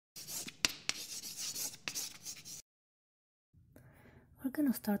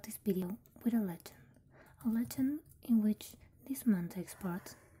gonna start this video with a legend in which this man takes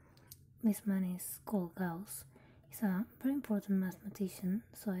part. This man is called Gauss. He's a very important mathematician,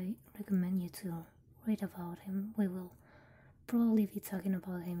 so I recommend you to read about him. We will probably be talking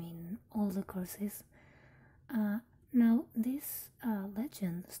about him in all the courses. Now, this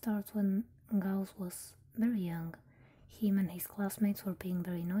legend starts when Gauss was very young. Him and his classmates were being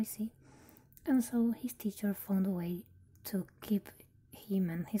very noisy, and so his teacher found a way to keep him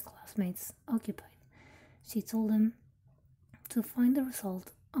and his classmates occupied. She told them to find the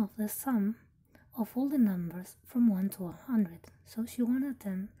result of the sum of all the numbers from 1 to 100. So she wanted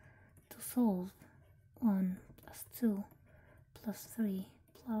them to solve 1 plus 2 plus 3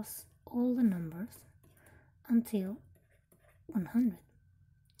 plus all the numbers until 100.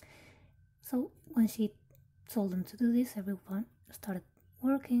 So when she told them to do this, everyone started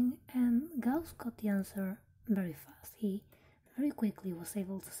working, and Gauss got the answer very fast. He very quickly was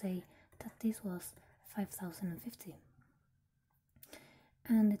able to say that this was 5050.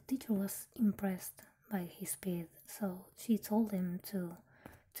 And the teacher was impressed by his speed, so she told him to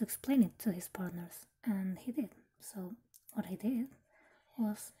explain it to his partners, and he did. So what he did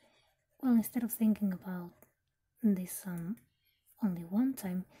was, well, instead of thinking about this sum only one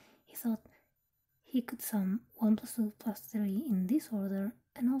time, he thought he could sum 1 plus 2 plus 3 in this order,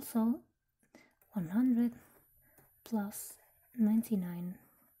 and also 100 plus 99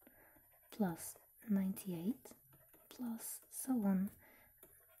 plus 98 plus so on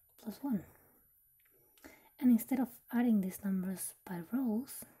plus 1. And instead of adding these numbers by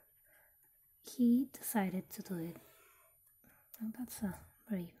rows, he decided to do it. Now that's a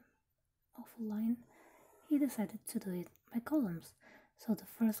very awful line. He decided to do it by columns. So the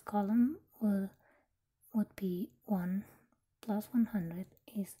first column would be 1 plus 100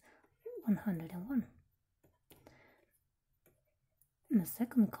 is 101. And the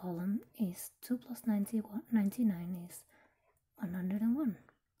second column is 2 plus 99 is 101.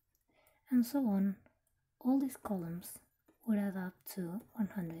 And so on. All these columns would add up to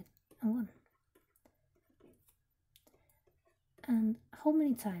 101. And how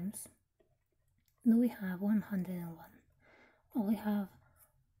many times do we have 101? Well, we have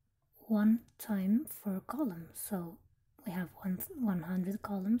one time per column, so we have 100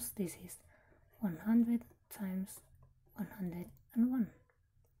 columns. This is 100 times 101.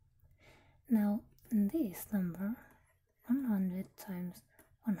 Now, this number, 100 times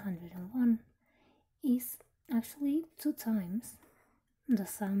 101, is actually 2 times the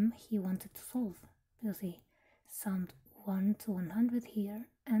sum he wanted to solve, because he summed 1 to 100 here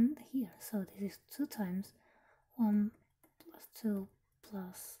and here. So this is 2 times 1 plus 2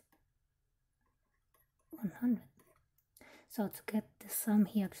 plus 100. So to get the sum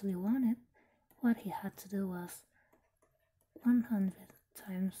he actually wanted, what he had to do was 100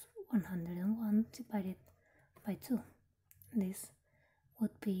 times 101 divided by 2. This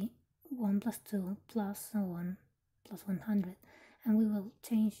would be 1 plus 2 plus 1 plus 100. And we will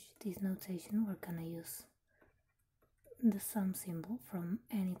change this notation. We're gonna use the sum symbol from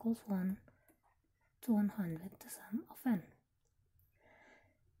n equals 1 to 100, the sum of n.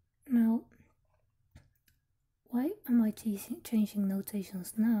 Now, why am I changing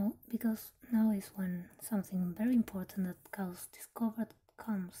notations now? Because now is when something very important that Gauss discovered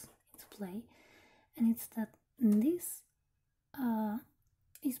comes into play, and it's that this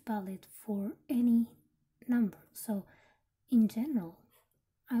is valid for any number. So in general,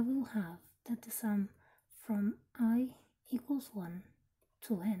 I will have that the sum from I equals 1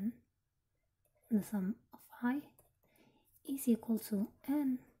 to n, the sum of I, is equal to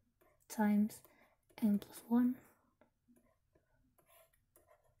n times n plus 1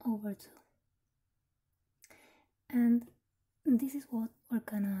 over 2. And this is what we're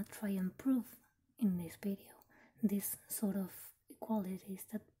gonna try and prove in this video. This sort of equalities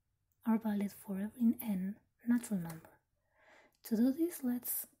that are valid for every n natural number. To do this,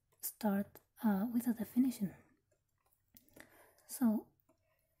 let's start with a definition. So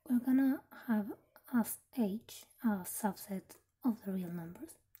we're gonna have as h a subset of the real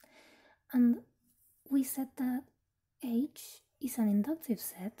numbers, and we said that h is an inductive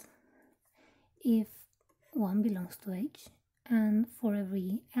set if 1 belongs to h, and for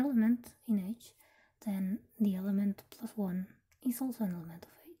every element in h, then the element plus 1 is also an element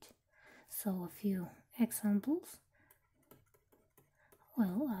of h. So a few examples.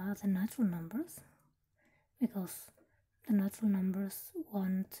 Well, the natural numbers, because the natural numbers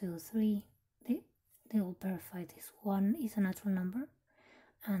 1, 2, 3, they all verify this. 1 is a natural number,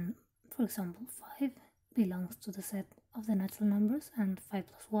 and for example 5 belongs to the set of the natural numbers, and 5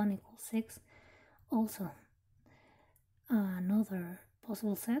 plus 1 equals 6. Also, another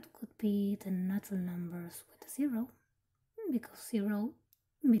possible set could be the natural numbers with a 0, because 0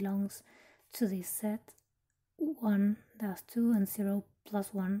 belongs to this set. 1 does 2, and 0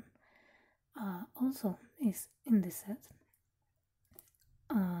 plus 1 also is in this set.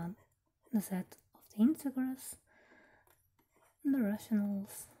 The set of the integers, the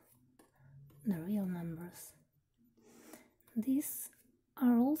rationals, the real numbers. These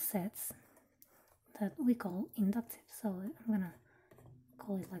are all sets that we call inductive. So I'm gonna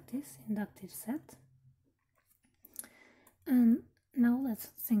call it like this, inductive set. And now let's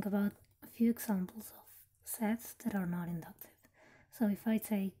think about a few examples of sets that are not inductive. So if I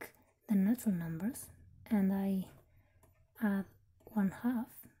take the natural numbers and I add 1/2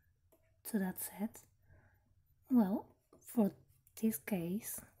 to that set, well, for this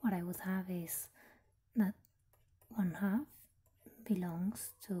case, what I would have is that 1/2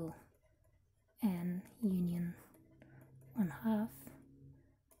 belongs to n union 1/2,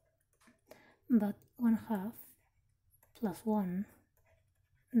 but 1/2 plus 1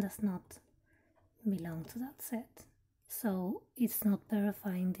 does not belong to that set, so it's not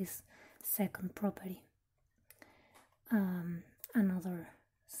verifying this second property. Another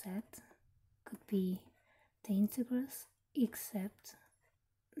set could be the integers except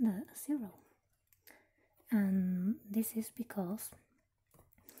the 0, and this is because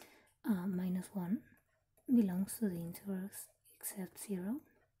 -1 belongs to the integers except 0,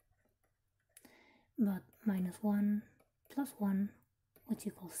 but -1 plus 1, which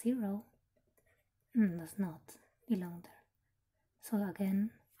equals 0, does not belong there. So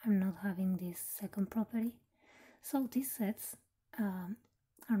again, I'm not having this second property, so these sets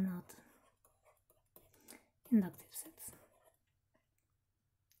are not inductive sets.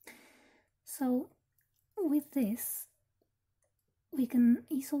 So with this, we can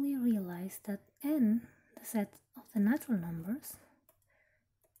easily realize that n, the set of the natural numbers,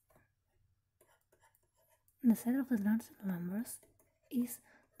 is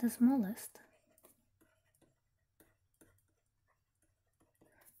the smallest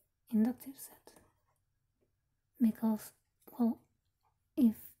inductive set, because, well,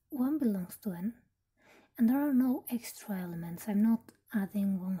 if 1 belongs to n and there are no extra elements, I'm not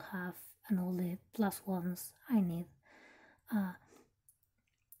adding 1/2 and all the plus ones I need,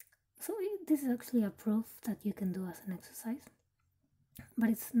 so this is actually a proof that you can do as an exercise, but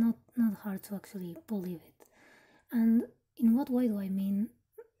it's not hard to actually believe it. And in what way do I mean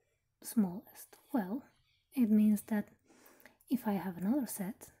smallest? Well, it means that if I have another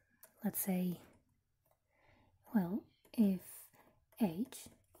set, let's say, well, if H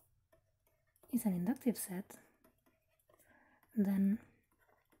is an inductive set, then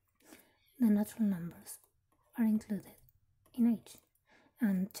the natural numbers are included in H.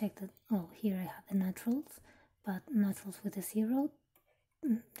 And check that, well, here I have the naturals, but naturals with a 0,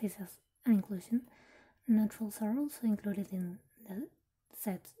 this is an inclusion. Naturals are also included in the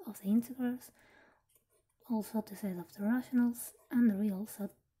set of the integers, also the set of the rationals and the reals, so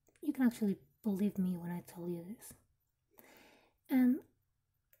you can actually believe me when I tell you this. And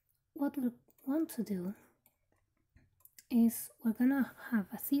what we want to do is we're gonna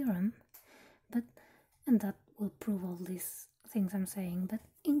have a theorem, and that will prove all these things I'm saying, but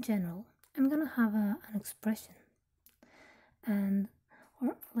in general I'm gonna have an expression,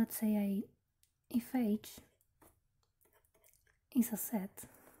 or let's say if H is a set,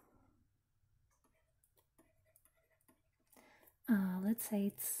 let's say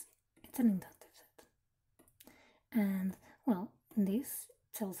it's an inductive set, and well, this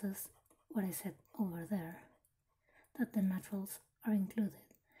tells us what I said over there, that the naturals are included.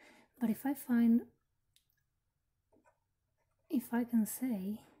 But if I can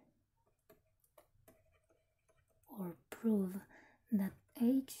say or prove that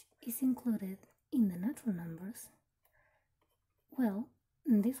H is included in the natural numbers, well,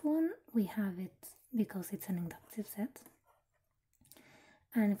 in this one we have it because it's an inductive set,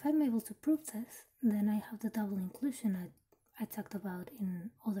 and if I'm able to prove this, then I have the double inclusion I talked about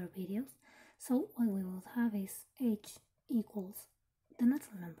in other videos. So what we will have is H equals the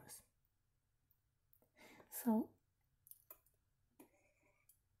natural numbers. So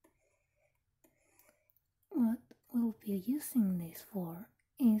what we'll be using this for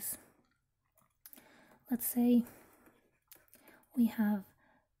is, let's say we have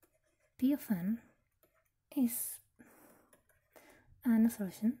P of n is an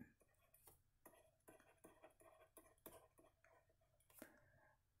assertion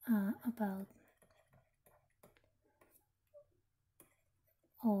about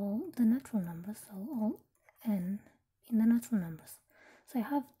all the natural numbers, so all n in the natural numbers. So I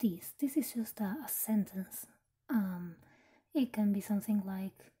have this is just a sentence It can be something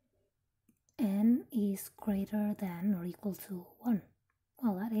like n is greater than or equal to 1.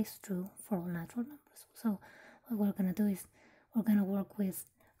 Well, that is true for all natural numbers. So what we're going to do is we're going to work with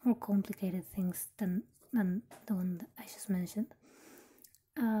more complicated things than the one that I just mentioned.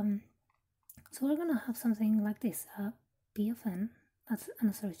 So we're going to have something like this, P of n, that's an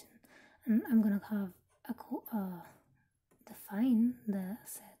assertion. And I'm going to have define the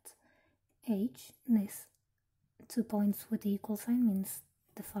set H. This 2 points with the equal sign means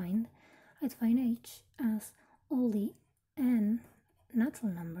defined. I define H as all the n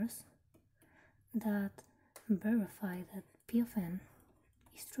natural numbers that verify that P of n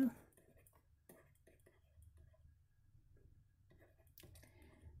is true.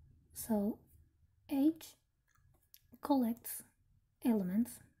 So H collects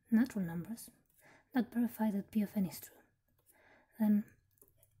elements, natural numbers, that verify that P of n is true. Then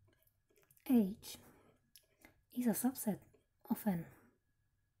H is a subset of n.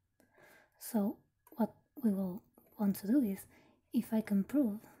 So what we will want to do is, if I can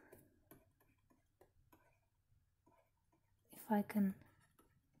prove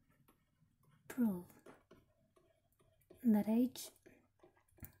that H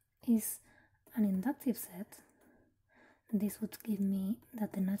is an inductive set, this would give me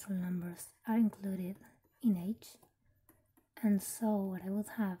that the natural numbers are included in H, and so what I would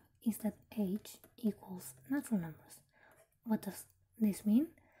have is that H equals natural numbers. What does this mean?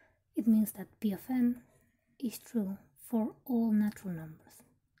 It means that P of n is true for all natural numbers.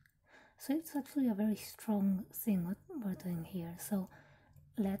 So it's actually a very strong thing what we're doing here. So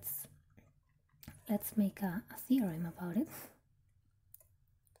let's make a theorem about it.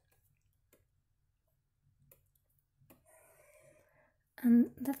 And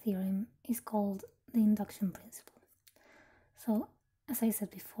the theorem is called the induction principle. So as I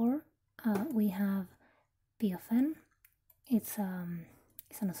said before, we have P of n. It's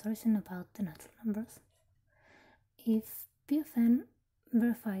an assertion about the natural numbers. If P of n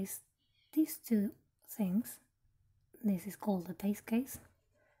verifies these two things, this is called the base case.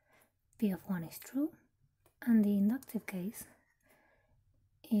 P of 1 is true, and the inductive case,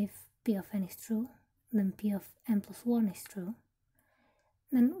 if P of n is true, then P of n plus 1 is true.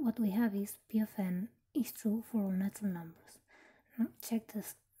 Then what we have is P of n is true for all natural numbers. Now check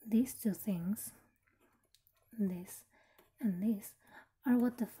this, these two things, this and this, are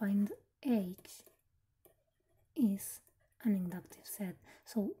what defined H is an inductive set.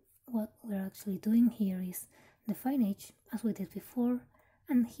 So what we're actually doing here is define H as we did before,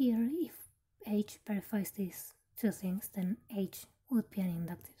 and here if H verifies these two things, then H would be an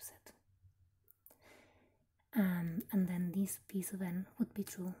inductive set. And then this piece of n would be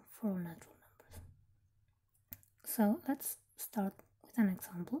true for all natural numbers. So let's start with an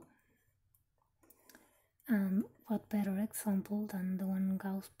example. And what better example than the one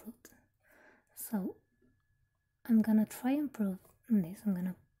Gauss proved? So I'm gonna try and prove this. I'm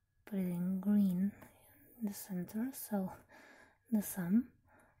gonna put it in green in the center. So the sum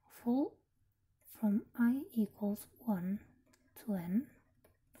from I equals 1 to n,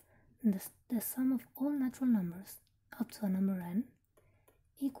 the sum of all natural numbers up to a number n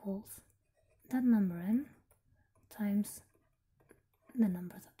equals that number n times the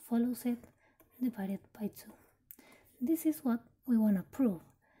number that follows it divided by 2. This is what we want to prove,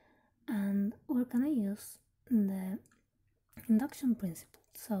 and we're gonna use the induction principle.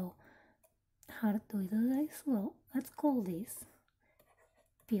 So how do we do this? Well, let's call this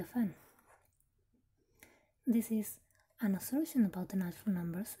P of n. This is an assertion about the natural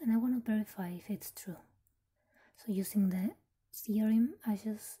numbers, and I want to verify if it's true. So using the theorem I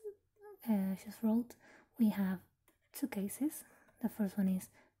just wrote, we have two cases. The first one is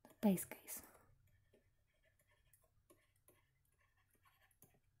the base case.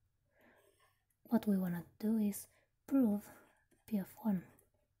 What we want to do is prove P of 1.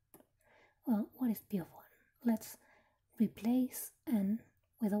 Well, what is P of 1? Let's replace n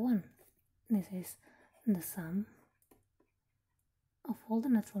with a 1. This is the sum of all the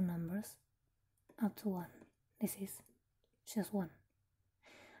natural numbers up to 1. This is just 1.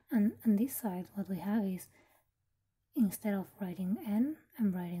 And on this side, what we have is, instead of writing n,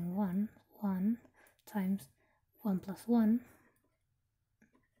 I'm writing 1 times 1 plus 1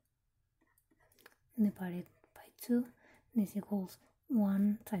 divided by 2. This equals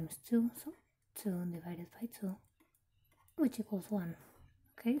 1 times 2, so 2 divided by 2, which equals 1.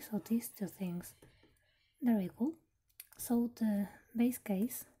 Okay, so these two things, they're equal. So the base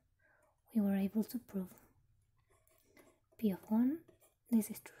case, we were able to prove P of 1, this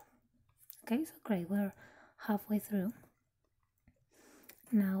is true. Okay, so great, we're halfway through.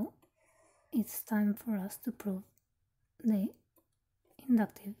 Now it's time for us to prove the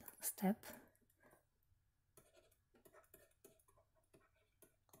inductive step,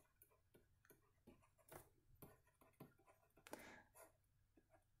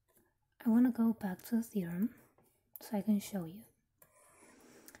 I want to go back to the theorem so I can show you.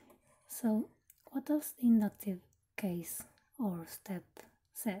 So what does the inductive case or step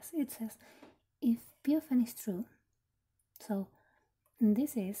says? It says if P of n is true, so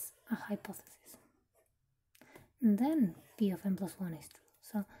this is a hypothesis, and then P of n plus 1 is true,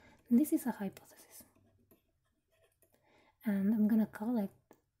 so this is a hypothesis, and I'm gonna call it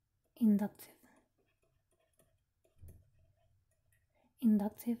inductive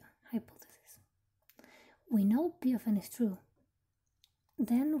hypothesis. We know P of n is true,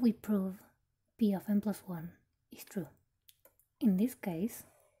 then we prove P of n plus 1 is true. In this case,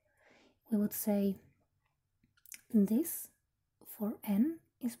 we would say this for n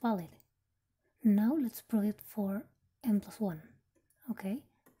is valid. Now let's prove it for n plus 1, okay?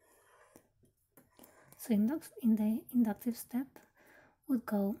 So in the inductive step would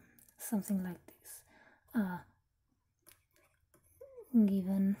go something like this.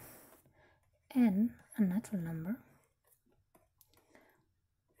 Given n a natural number,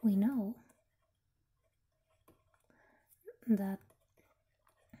 we know that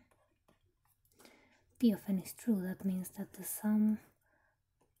P of n is true. That means that the sum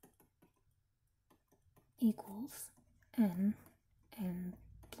equals n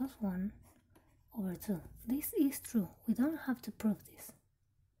plus 1 over 2. This is true. We don't have to prove this.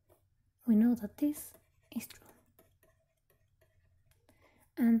 We know that this is true.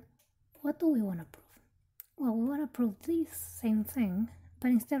 And what do we want to prove? Well, we want to prove this same thing, but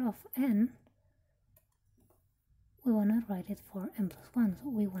instead of n, we want to write it for n plus 1. So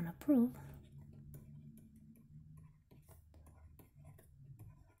we want to prove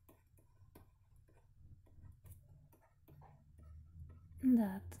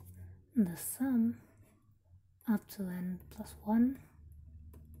that the sum up to n plus 1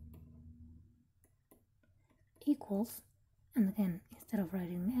 equals, and again, instead of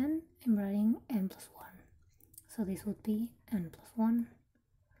writing n, I'm writing n plus 1. So this would be n plus 1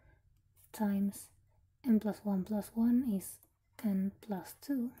 times n plus 1 is n plus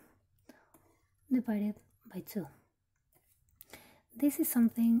 2 divided by 2. This is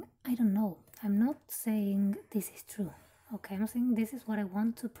something I don't know. I'm not saying this is true. Okay, I'm saying this is what I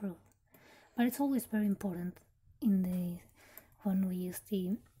want to prove. But it's always very important when we use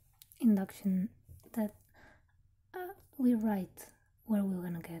the induction that we write where we're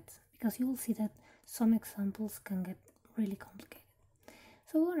gonna get, because you will see that some examples can get really complicated.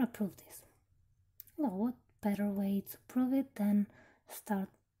 So we want to prove this. Well, what better way to prove it than start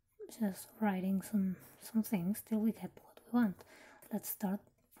just writing some things till we get what we want. Let's start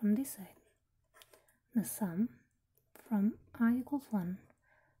from this side. The sum from I equals 1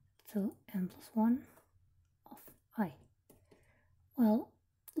 to n plus 1 of I. Well,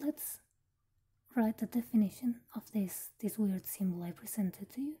 let's write the definition of this weird symbol I presented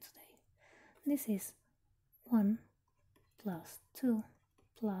to you today. This is 1 plus 2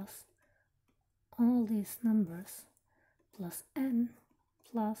 plus all these numbers plus n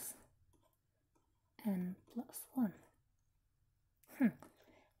plus n plus 1.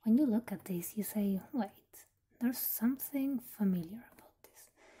 When you look at this, you say, wait, there's something familiar about this.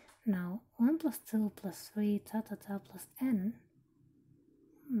 Now, 1 plus 2 plus 3 plus n,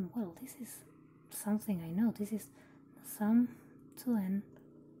 well, this is something I know. This is the sum to n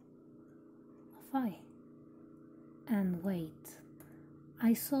of I. And wait,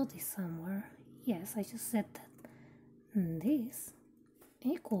 I saw this somewhere. Yes, I just said that. This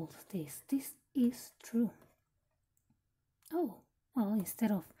equals this. This is true. Oh, well,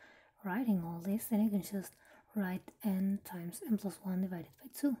 instead of writing all this, then you can just write n times n plus 1 divided by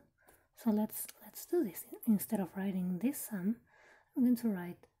 2. So let's do this. Instead of writing this sum, I'm going to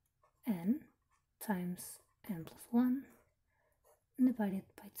write n times n plus 1 divided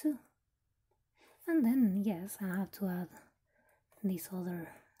by 2. And then, yes, I have to add this other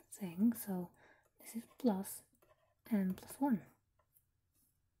thing, so this is plus n plus 1.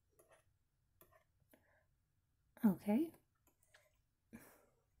 Okay.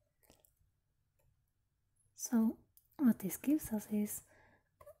 So what this gives us is,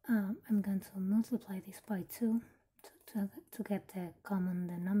 I'm going to multiply this by 2 to get the common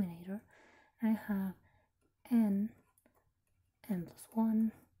denominator. I have n plus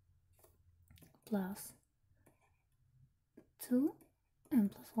 1 plus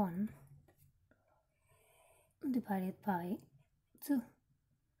 2n plus 1 divided by 2.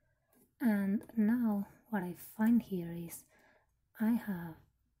 And now what I find here is I have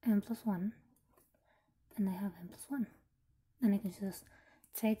n plus 1 and I have n plus 1. then I can just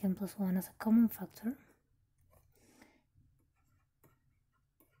take n plus 1 as a common factor.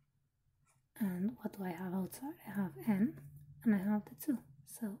 And what do I have outside? I have n, and I have the 2.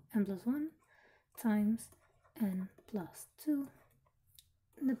 So n plus 1 times n plus 2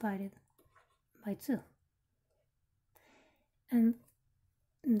 divided by 2. And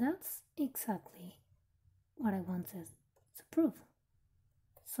that's exactly what I wanted to prove.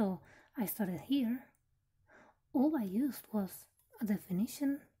 So I started here. All I used was a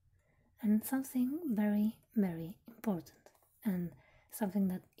definition and something very, very important. And something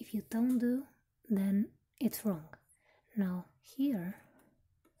that if you don't do, then it's wrong. Now here,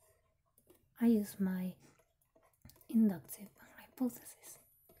 I use my inductive hypothesis.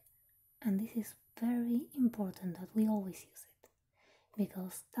 And this is very important that we always use it,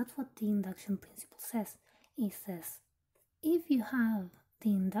 because that's what the induction principle says. It says, if you have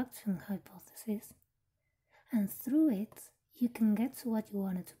the induction hypothesis, and through it you can get to what you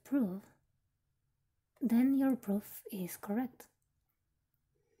wanted to prove, then your proof is correct.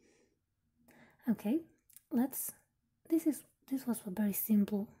 Okay, this was a very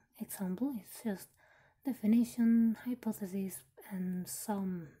simple example. It's just definition, hypothesis, and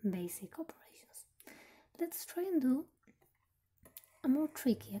some basic operations. Let's try and do a more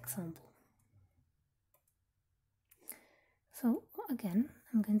tricky example. So again,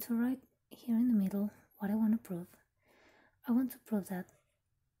 I'm going to write here in the middle what I want to prove. I want to prove that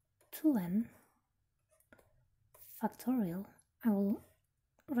 2n factorial, I will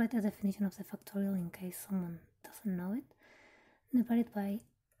write a definition of the factorial in case someone doesn't know it, divided by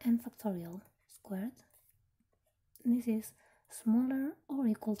n factorial squared. This is smaller or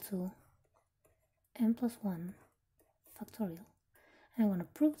equal to n plus 1 factorial. And I want to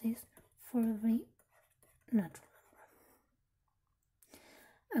prove this for every natural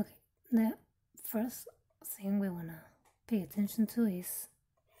number. Okay, the first thing we want to pay attention to is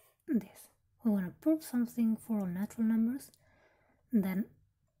this. We want to prove something for all natural numbers, then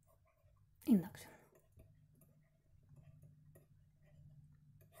induction.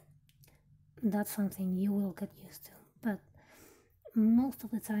 That's something you will get used to, but most of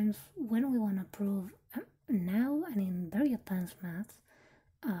the times when we want to prove, now and in very advanced maths,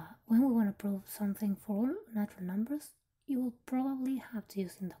 when we want to prove something for all natural numbers, you will probably have to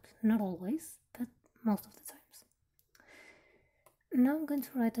use induction. Not always, but most of the times. Now I'm going to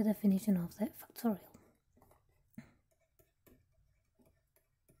write a definition of the factorial.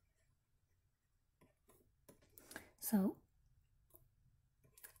 So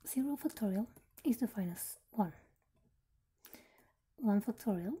 0 factorial is defined as 1. 1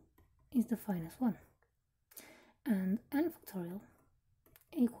 factorial is defined as 1. And n factorial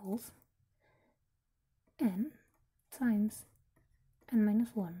equals n times n minus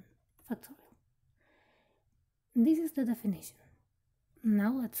 1 factorial. This is the definition.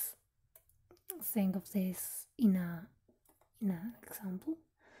 Now let's think of this in an example.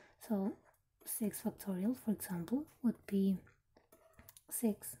 So 6 factorial, for example, would be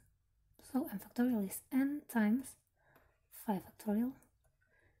 6. So n factorial is n times 5 factorial.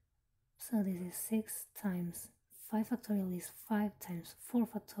 So this is 6 times 5 factorial is 5 times 4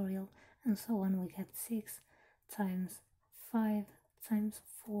 factorial, and so on. We get 6 times 5 times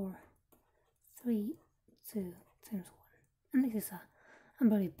 4, 3, 2 times 1. And this is a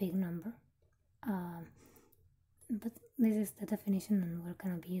very big number. But this is the definition, and we're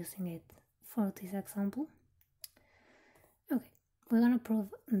going to be using it for this example. Okay, we're going to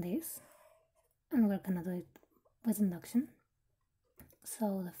prove this, and we're going to do it with induction.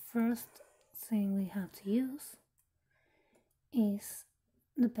 So the first thing we have to use is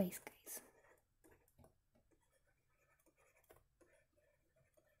the base case.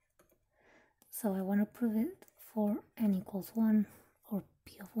 So I want to prove it for n equals 1, or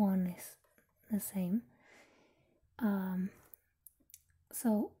p of 1 is the same.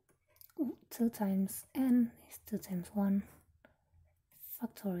 So 2 times n is 2 times 1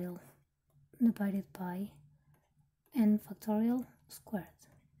 factorial divided by n factorial squared.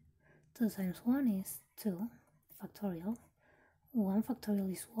 2 times 1 is 2 factorial. 1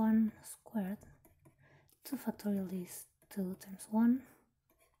 factorial is 1 squared. 2 factorial is 2 times 1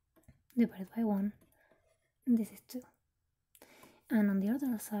 divided by 1. And this is 2. And on the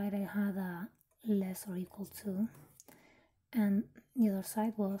other side I had a less or equal to, and the other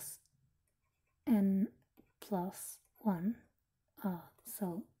side was n plus 1.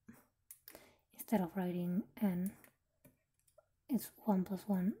 So instead of writing n, it's 1 plus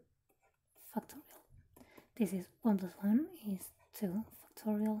 1 factorial. This is 1 plus 1 is 2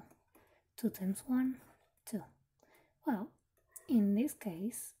 factorial. 2 times 1, 2. Well, in this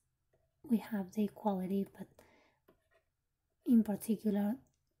case we have the equality, but in particular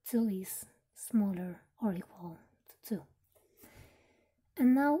 2 is smaller or equal to 2.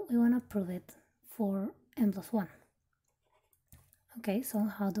 And now we want to prove it for n plus 1. Okay, so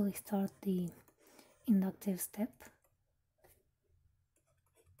how do we start the inductive step?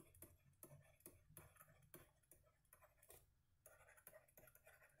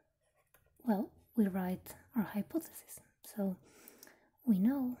 Well, we write our hypothesis. So we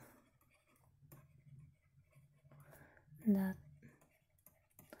know that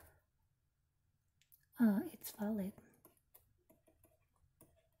it's valid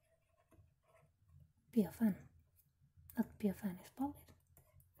P of n, that P of n is valid.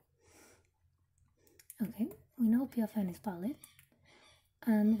 Okay, we know P of n is valid.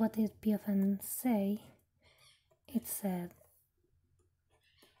 And what did P of n say? It said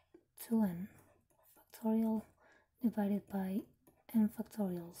 2n factorial divided by n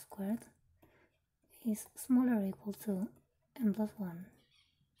factorial squared is smaller or equal to n plus 1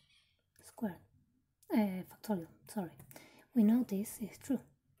 squared. Factorial, sorry. We know this is true,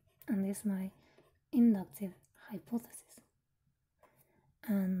 and this is my inductive hypothesis.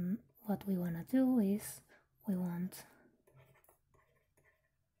 And what we want to do is we want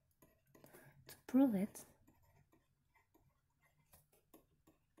to prove it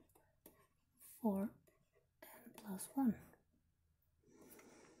for n plus 1.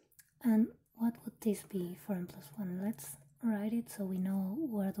 And what would this be for n plus 1? Let's write it so we know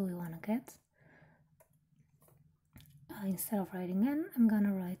where do we want to get. Instead of writing n, I'm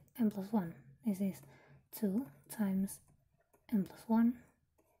gonna write n plus 1. This is 2 times n plus 1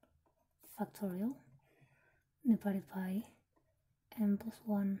 factorial divided by n plus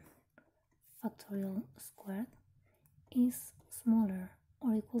 1 factorial squared is smaller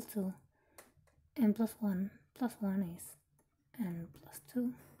or equal to n plus 1 is n plus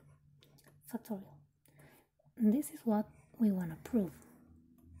 2 factorial. And this is what we want to prove.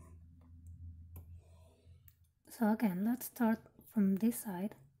 So again, let's start from this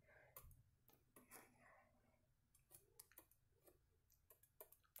side.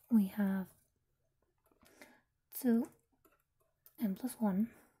 We have 2 n plus 1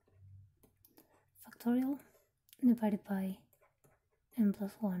 factorial divided by n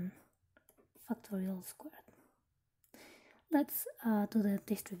plus 1 factorial squared. Let's do the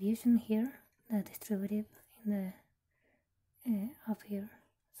distribution here, the distributive in the up here.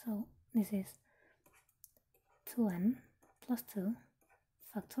 So this is 2n plus 2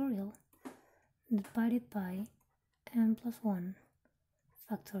 factorial divided by n plus 1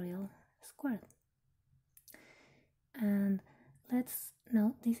 factorial squared. And let's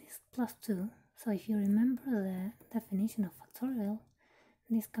note this is plus 2, so if you remember the definition of factorial,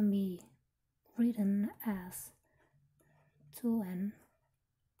 this can be written as 2n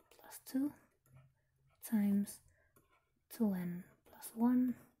plus 2 times 2n plus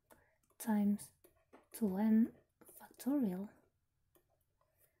 1 times 2n factorial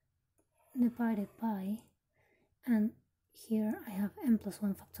divided by, and here I have n plus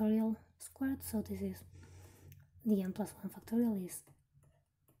 1 factorial squared, so this is the n plus 1 factorial is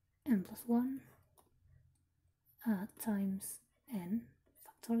n plus 1 times n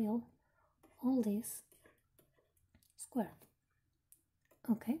factorial, all this squared.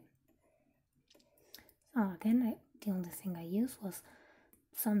 Okay, so again, the only thing I used was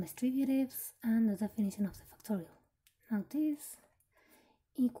some distributives and the definition of the factorial. Now this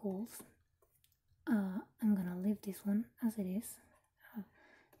equals, I'm gonna leave this one as it is,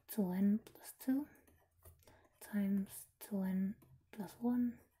 2n plus 2 times 2n plus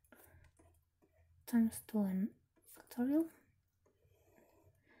 1 times 2n factorial,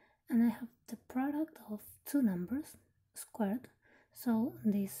 and I have the product of two numbers squared, so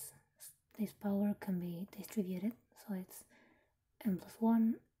this power can be distributed, so it's n plus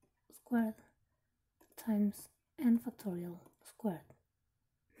 1 squared times n factorial squared.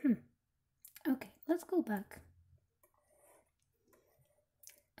 Okay, let's go back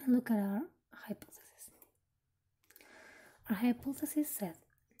and look at our hypothesis. Our hypothesis said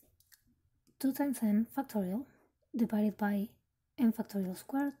 2 times n factorial divided by n factorial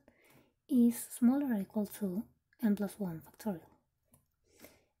squared is smaller or equal to n plus 1 factorial.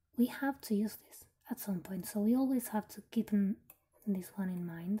 We have to use this at some point, so we always have to keep this one in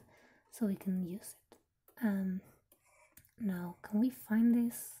mind so we can use it. Now, can we find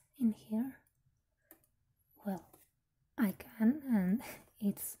this in here? Well, I can, and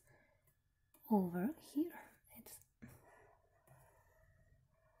it's over here. It's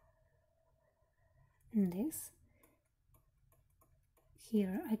in this.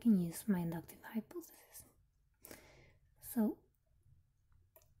 Here I can use my inductive hypothesis. So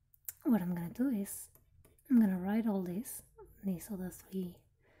what I'm gonna do is I'm gonna write all this these other three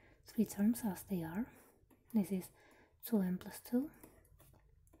terms as they are. This is 2n plus 2,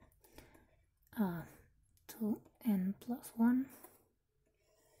 2n plus 1,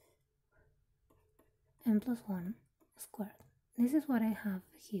 n plus 1 squared. This is what I have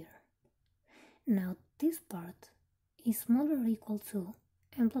here. Now this part is smaller or equal to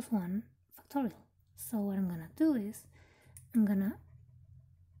n plus 1 factorial. So what I'm gonna do is I'm gonna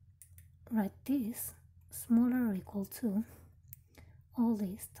write this smaller or equal to all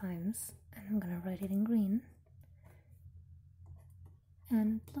these times, and I'm gonna write it in green,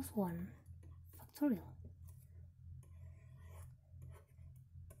 n plus 1 factorial.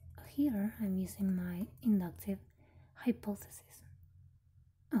 Here I'm using my inductive hypothesis.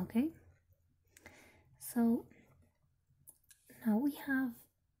 Okay, so now we have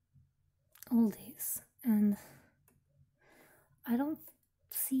all this, and I don't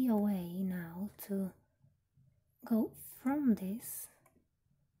see a way now to go from this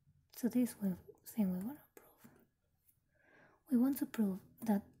to this thing we want to prove. We want to prove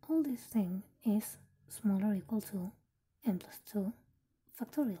that all this thing is smaller or equal to n plus 2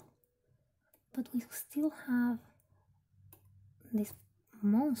 factorial. But we still have this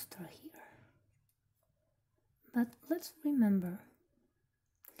monster here. But let's remember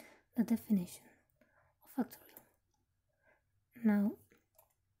the definition of factorial. Now,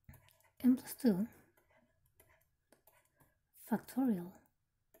 n plus 2 factorial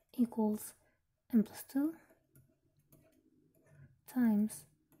equals n plus 2 times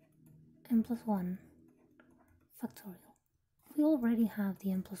n plus 1 factorial. We already have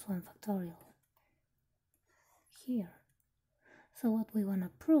the n plus 1 factorial here. So what we want to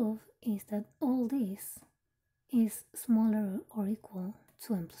prove is that all this is smaller or equal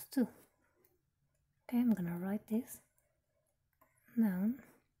to n plus 2. Okay, I'm gonna write this down.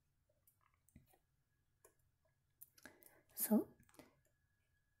 So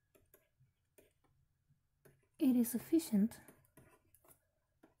it is sufficient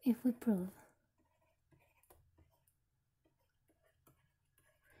if we prove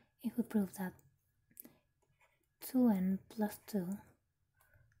that 2n plus 2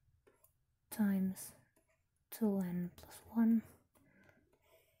 times 2n plus 1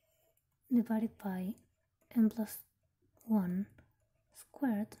 divided by n plus 1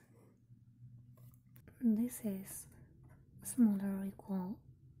 squared, this is smaller or equal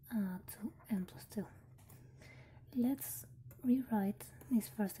to n plus 2. Let's rewrite this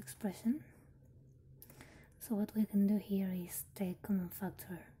first expression. So what we can do here is take common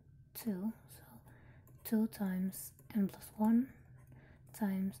factor 2, so 2 times n plus 1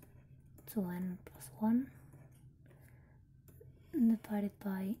 times 2n plus 1 divided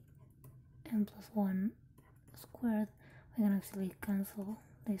by n plus 1 squared. We can actually cancel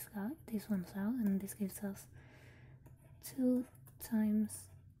these ones out, and this gives us 2 times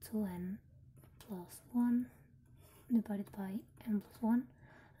 2n plus 1 divided by n plus 1,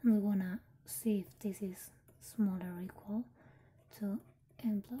 and we wanna see if this is smaller or equal to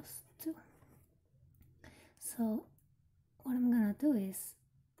n plus 2. So what I'm gonna do is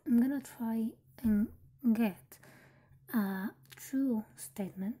I'm gonna try and get a true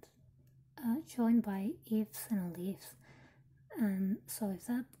statement joined by ifs and only ifs, and so if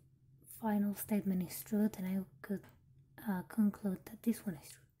that final statement is true, then I could conclude that this one is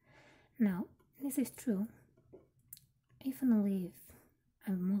true. Now this is true if and only if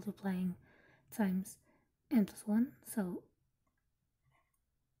I'm multiplying times n plus 1, so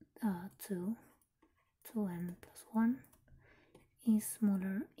 2n plus 1 is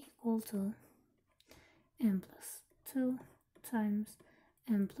smaller equal to n plus 2 times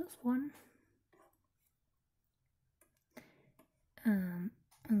n plus 1.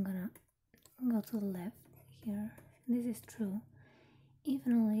 I'm gonna go to the left here. This is true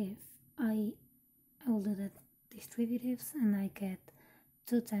even only if I will do the distributives, and I get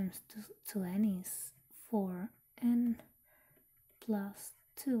 2 times 2n is 4n plus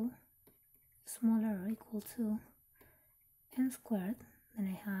 2 smaller or equal to n squared. Then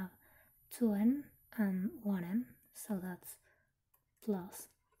I have 2n and 1n, so that's plus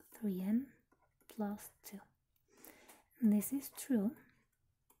 3n plus 2. And this is true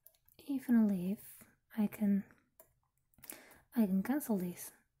if and only if I can cancel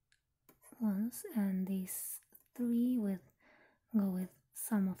these ones, and these 3 would go with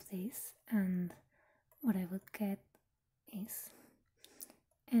some of these, and what I would get is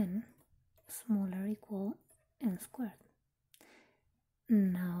n smaller equal n squared.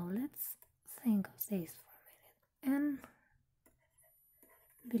 Now let's think of this for a minute. N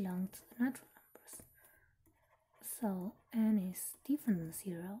belongs to the natural numbers, so n is different than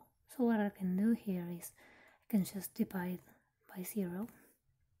 0. So what I can do here is I can just divide by 0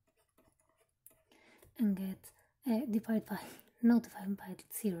 and get divide by, not divide by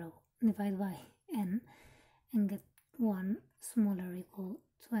 0, divide by n and get 1 smaller or equal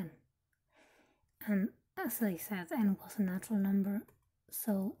to n. And as I said, n was a natural number,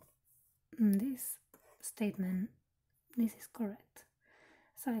 so in this statement this is correct.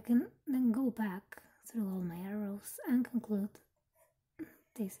 So I can then go back through all my arrows and conclude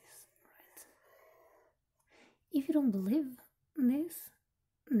this is right. If you don't believe this,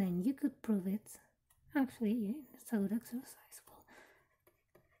 then you could prove it. Actually, it's a good exercise. Well,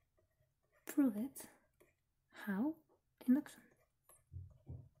 prove it. How? Induction.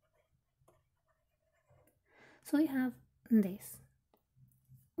 So we have this.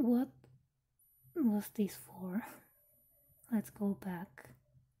 What was this for? Let's go back.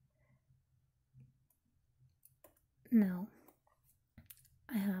 Now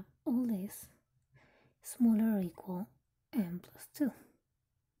I have all this smaller or equal n plus 2.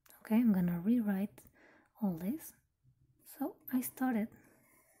 Okay, I'm gonna rewrite all this. So I started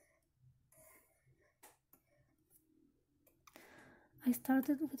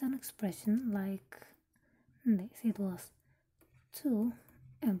with an expression like this. It was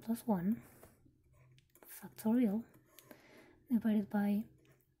 2n plus 1 factorial divided by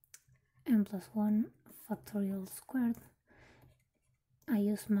n plus 1 factorial squared. I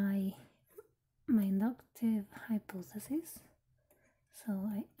use my inductive hypothesis. So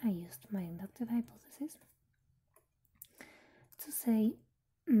I used my inductive hypothesis to say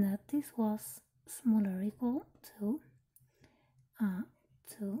that this was smaller or equal to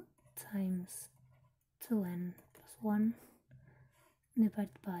 2 times 2n plus 1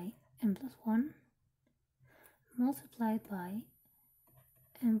 divided by n plus 1 multiplied by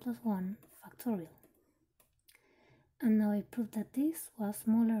n plus 1 factorial. And now I proved that this was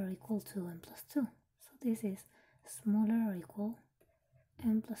smaller or equal to n plus 2. So this is smaller or equal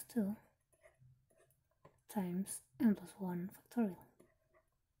n plus 2 times n plus 1 factorial.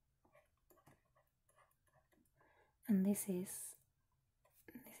 And this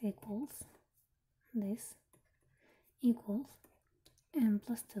equals n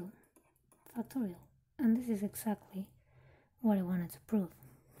plus 2 factorial. And this is exactly what I wanted to prove.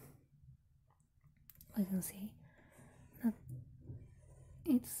 We can see that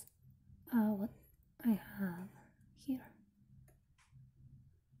it's what I have here.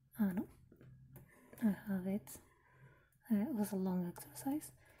 No, I have it. It was a long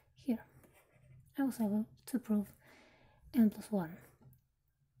exercise. Here, I was able to prove n plus 1.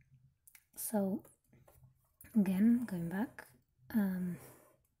 So, again, going back,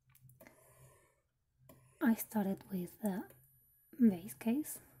 I started with the base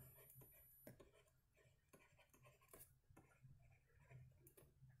case.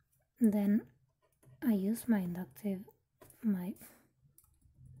 Then I use my inductive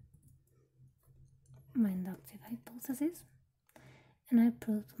hypothesis, and I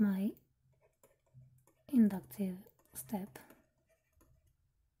proved my inductive step.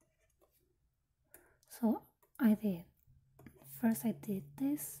 So I did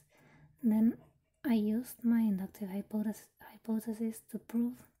this, then I used my inductive hypothesis to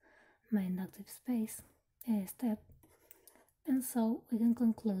prove my inductive step, and so we can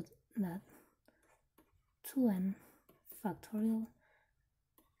conclude that 2n factorial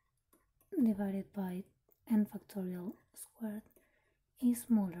divided by n factorial squared is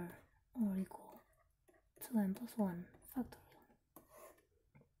smaller or equal to n plus 1 factorial.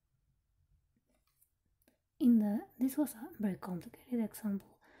 This was a very complicated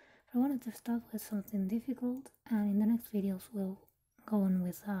example, but I wanted to start with something difficult, and in the next videos we'll go on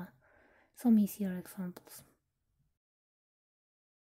with some easier examples.